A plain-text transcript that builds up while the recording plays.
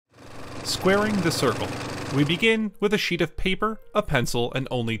Squaring the circle. We begin with a sheet of paper, a pencil, and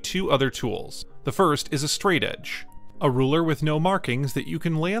only two other tools. The first is a straight edge, a ruler with no markings that you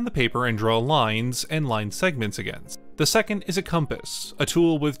can lay on the paper and draw lines and line segments against. The second is a compass, a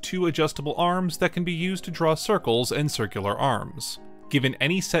tool with two adjustable arms that can be used to draw circles and circular arms. Given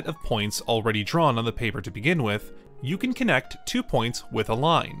any set of points already drawn on the paper to begin with, you can connect 2 points with a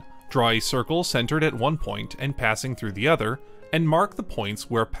line, draw a circle centered at one point and passing through the other, and mark the points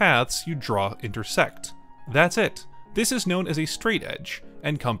where paths you draw intersect. That's it. This is known as a straight edge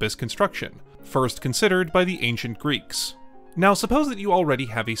and compass construction, first considered by the ancient Greeks. Now suppose that you already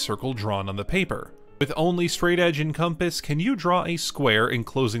have a circle drawn on the paper. With only straight edge and compass, can you draw a square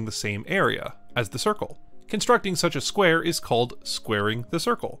enclosing the same area as the circle? Constructing such a square is called squaring the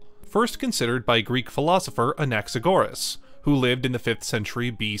circle, first considered by Greek philosopher Anaxagoras, who lived in the 5th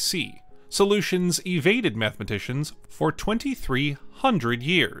century BC. Solutions evaded mathematicians for 2,300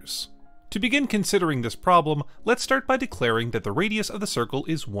 years. To begin considering this problem, let's start by declaring that the radius of the circle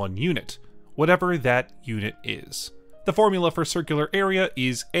is 1 unit, whatever that unit is. The formula for circular area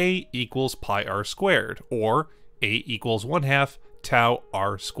is A equals pi r squared, or A equals 1/2 tau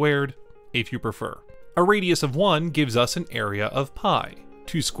r squared, if you prefer. A radius of 1 gives us an area of pi.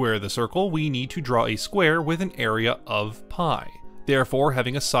 To square the circle, we need to draw a square with an area of pi, therefore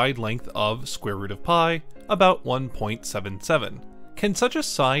having a side length of square root of pi, about 1.77. Can such a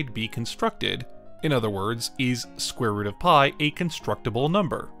side be constructed? In other words, is square root of pi a constructible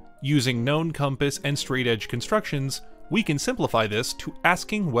number? Using known compass and straight edge constructions, we can simplify this to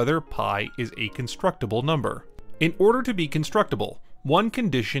asking whether pi is a constructible number. In order to be constructible, one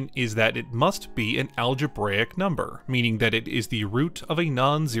condition is that it must be an algebraic number, meaning that it is the root of a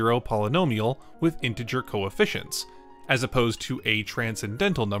non-zero polynomial with integer coefficients, as opposed to a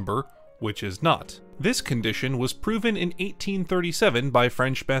transcendental number, which is not. This condition was proven in 1837 by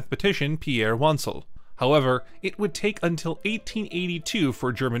French mathematician Pierre Unsolved. However, it would take until 1882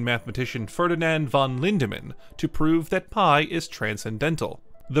 for German mathematician Ferdinand von Lindemann to prove that pi is transcendental.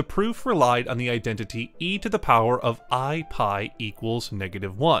 The proof relied on the identity e to the power of I pi equals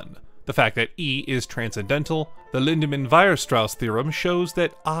 -1. The fact that e is transcendental, the Lindemann-Weierstrass theorem shows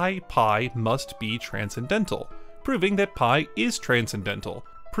that I pi must be transcendental, proving that pi is transcendental,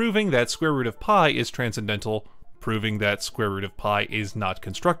 proving that square root of pi is transcendental, proving that square root of pi is not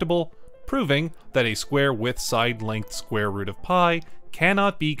constructible, proving that a square with side length square root of pi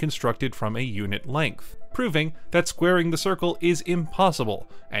cannot be constructed from a unit length, proving that squaring the circle is impossible,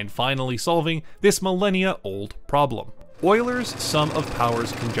 and finally solving this millennia-old problem. Euler's sum of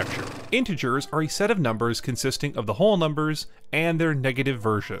powers conjecture. Integers are a set of numbers consisting of the whole numbers and their negative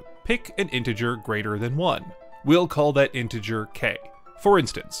version. Pick an integer greater than 1. We'll call that integer k. For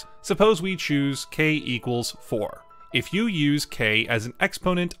instance, suppose we choose k equals 4. If you use k as an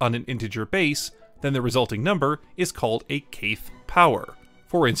exponent on an integer base, then the resulting number is called a kth power.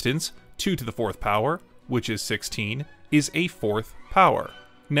 For instance, 2 to the 4th power, which is 16, is a 4th power.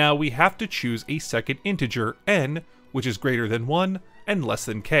 Now we have to choose a second integer, n, which is greater than 1 and less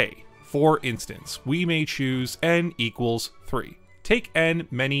than k. For instance, we may choose n equals 3. Take n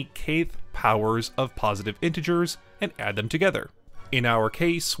many kth powers of positive integers and add them together. In our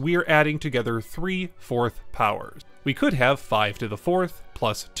case, we're adding together 3 4th powers. We could have 5 to the 4th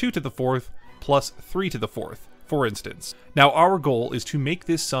plus 2 to the 4th plus 3 to the 4th, for instance. Now our goal is to make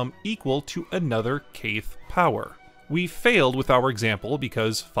this sum equal to another kth power. We failed with our example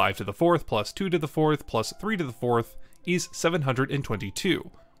because 5 to the 4th plus 2 to the 4th plus 3 to the 4th is 722,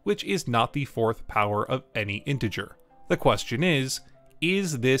 which is not the 4th power of any integer. The question is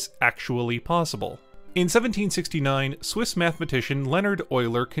this actually possible? In 1769, Swiss mathematician Leonhard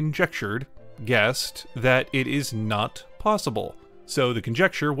Euler guessed that it is not possible, so the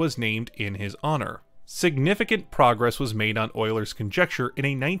conjecture was named in his honor. Significant progress was made on Euler's conjecture in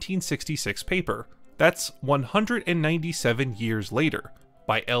a 1966 paper. That's 197 years later,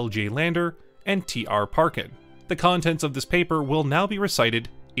 by L.J. Lander and T.R. Parkin. The contents of this paper will now be recited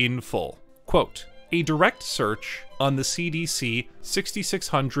in full. Quote, a direct search on the CDC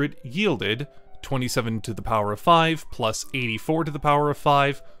 6600 yielded 27 to the power of 5 plus 84 to the power of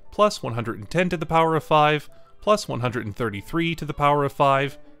 5 plus 110 to the power of 5 plus 133 to the power of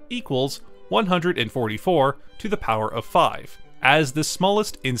 5 equals 144 to the power of 5, as the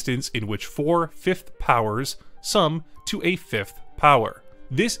smallest instance in which 4 fifth powers sum to a 5th power.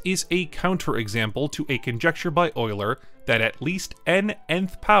 This is a counterexample to a conjecture by Euler that at least n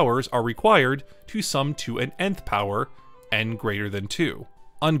nth powers are required to sum to an nth power, n greater than 2.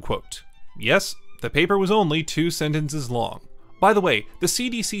 Unquote. Yes, the paper was only 2 sentences long. By the way, the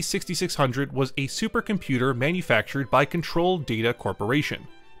CDC 6600 was a supercomputer manufactured by Control Data Corporation.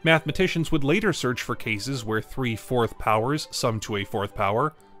 Mathematicians would later search for cases where 3/4 powers sum to a fourth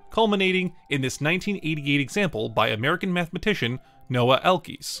power, culminating in this 1988 example by American mathematician Noah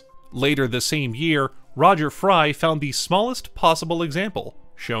Elkies. Later the same year, Roger Fry found the smallest possible example,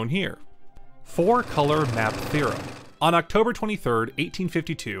 shown here. Four Color Map Theorem. On October 23,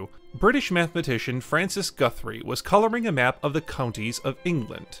 1852, British mathematician Francis Guthrie was coloring a map of the counties of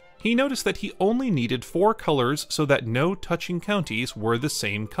England. He noticed that he only needed 4 colors so that no touching counties were the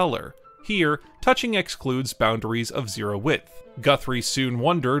same color. Here, touching excludes boundaries of 0 width. Guthrie soon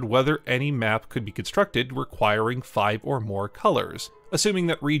wondered whether any map could be constructed requiring 5 or more colors, assuming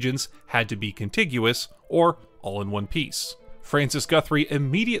that regions had to be contiguous or all in one piece. Francis Guthrie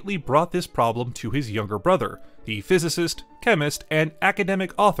immediately brought this problem to his younger brother, the physicist, chemist, and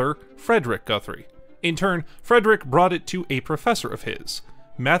academic author Frederick Guthrie. In turn, Frederick brought it to a professor of his,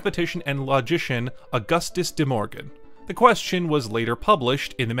 mathematician and logician Augustus de Morgan. The question was later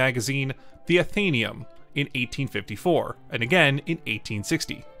published in the magazine The Athenaeum in 1854, and again in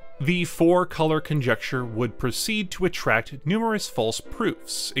 1860. The four-color conjecture would proceed to attract numerous false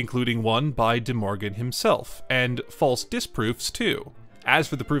proofs, including one by De Morgan himself, and false disproofs too. As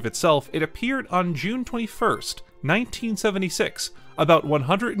for the proof itself, it appeared on June 21st, 1976, about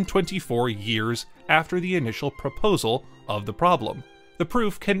 124 years after the initial proposal of the problem. The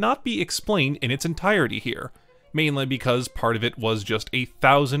proof cannot be explained in its entirety here, mainly because part of it was just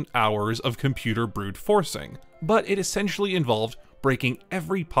 1,000 hours of computer brute forcing, but it essentially involved breaking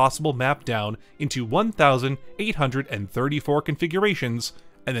every possible map down into 1,834 configurations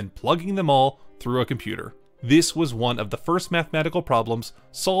and then plugging them all through a computer. This was one of the first mathematical problems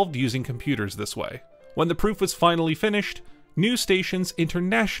solved using computers this way. When the proof was finally finished, news stations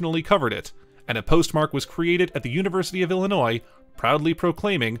internationally covered it, and a postmark was created at the University of Illinois, proudly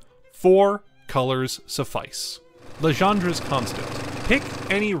proclaiming, "4 colors suffice." Legendre's constant. Pick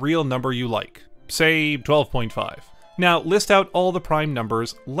any real number you like, say 12.5. Now list out all the prime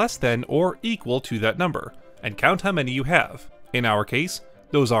numbers less than or equal to that number, and count how many you have. In our case,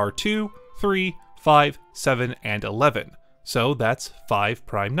 those are 2, 3, 5, 7, and 11, so that's 5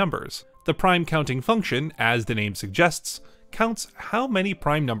 prime numbers. The prime counting function, as the name suggests, counts how many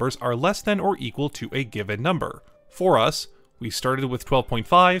prime numbers are less than or equal to a given number. For us, we started with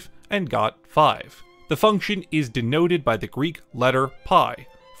 12.5 and got 5. The function is denoted by the Greek letter pi,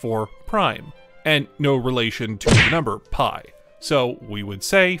 for prime, and no relation to the number pi. So we would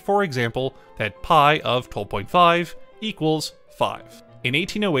say, for example, that pi of 12.5 equals 5. In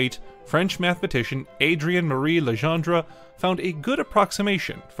 1808, French mathematician Adrien-Marie Legendre found a good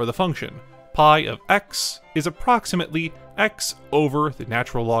approximation for the function. Pi of x is approximately x over the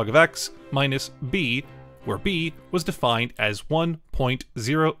natural log of x minus b, where b was defined as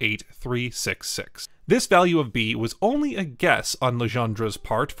 1.08366. This value of b was only a guess on Legendre's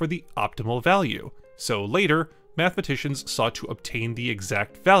part for the optimal value, so later, mathematicians sought to obtain the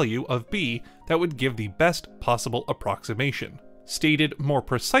exact value of b that would give the best possible approximation. Stated more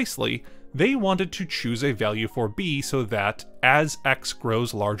precisely, they wanted to choose a value for b so that, as x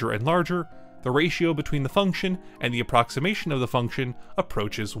grows larger and larger, the ratio between the function and the approximation of the function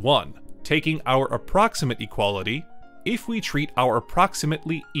approaches 1. Taking our approximate equality, if we treat our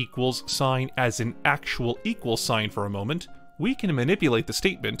approximately equals sign as an actual equal sign for a moment, we can manipulate the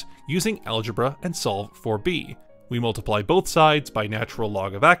statement using algebra and solve for b. We multiply both sides by natural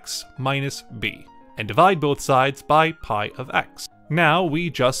log of x minus b, and divide both sides by pi of x. Now we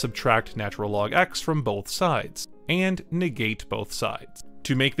just subtract natural log x from both sides, and negate both sides.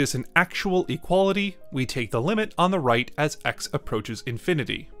 To make this an actual equality, we take the limit on the right as x approaches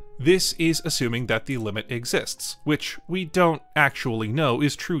infinity. This is assuming that the limit exists, which we don't actually know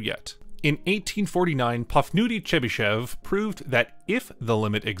is true yet. In 1849, Pafnuty Chebyshev proved that if the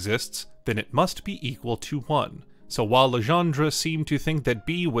limit exists, then it must be equal to 1. So while Legendre seemed to think that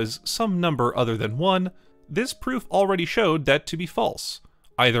b was some number other than 1, this proof already showed that to be false.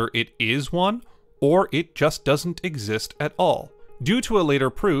 Either it is 1, or it just doesn't exist at all. Due to a later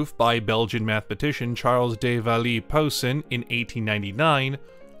proof by Belgian mathematician Charles de Vailly-Poussin in 1899,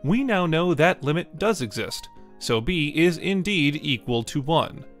 we now know that limit does exist, so b is indeed equal to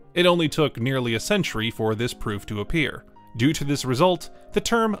 1. It only took nearly a century for this proof to appear. Due to this result, the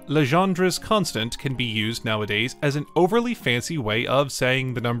term Legendre's constant can be used nowadays as an overly fancy way of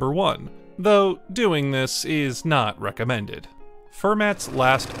saying the number 1, though doing this is not recommended. Fermat's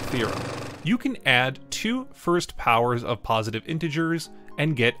last theorem. You can add 2 first powers of positive integers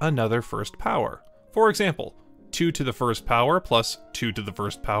and get another first power. For example, 2 to the first power plus 2 to the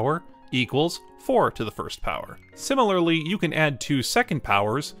first power equals 4 to the first power. Similarly, you can add 2 second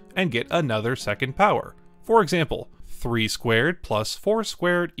powers and get another second power. For example, 3 squared plus 4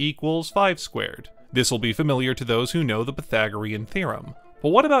 squared equals 5 squared. This will be familiar to those who know the Pythagorean theorem. But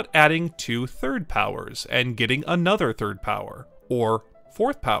what about adding 2 third powers and getting another third power, or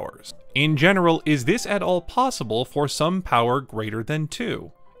fourth powers? In general, is this at all possible for some power greater than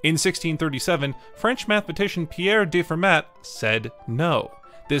 2? In 1637, French mathematician Pierre de Fermat said no.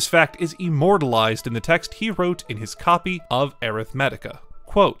 This fact is immortalized in the text he wrote in his copy of Arithmetica.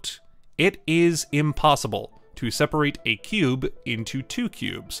 Quote, "It is impossible to separate a cube into 2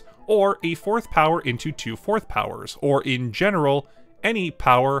 cubes, or a fourth power into 2 fourth powers, or in general, any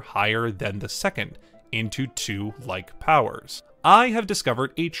power higher than the second into 2 like powers. I have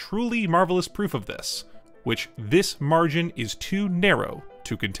discovered a truly marvelous proof of this, which this margin is too narrow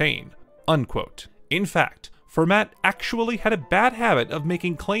to contain." Unquote. In fact, Fermat actually had a bad habit of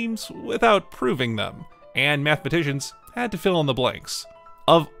making claims without proving them, and mathematicians had to fill in the blanks.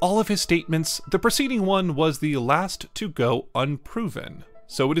 Of all of his statements, the preceding one was the last to go unproven,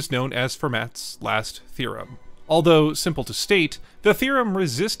 so it is known as Fermat's last theorem. Although simple to state, the theorem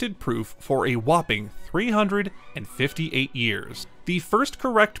resisted proof for a whopping 358 years. The first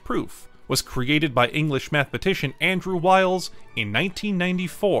correct proof was created by English mathematician Andrew Wiles in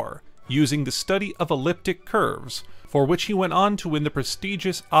 1994, using the study of elliptic curves, for which he went on to win the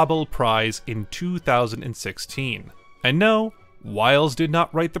prestigious Abel Prize in 2016. And no, Wiles did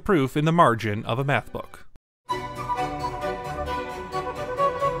not write the proof in the margin of a math book.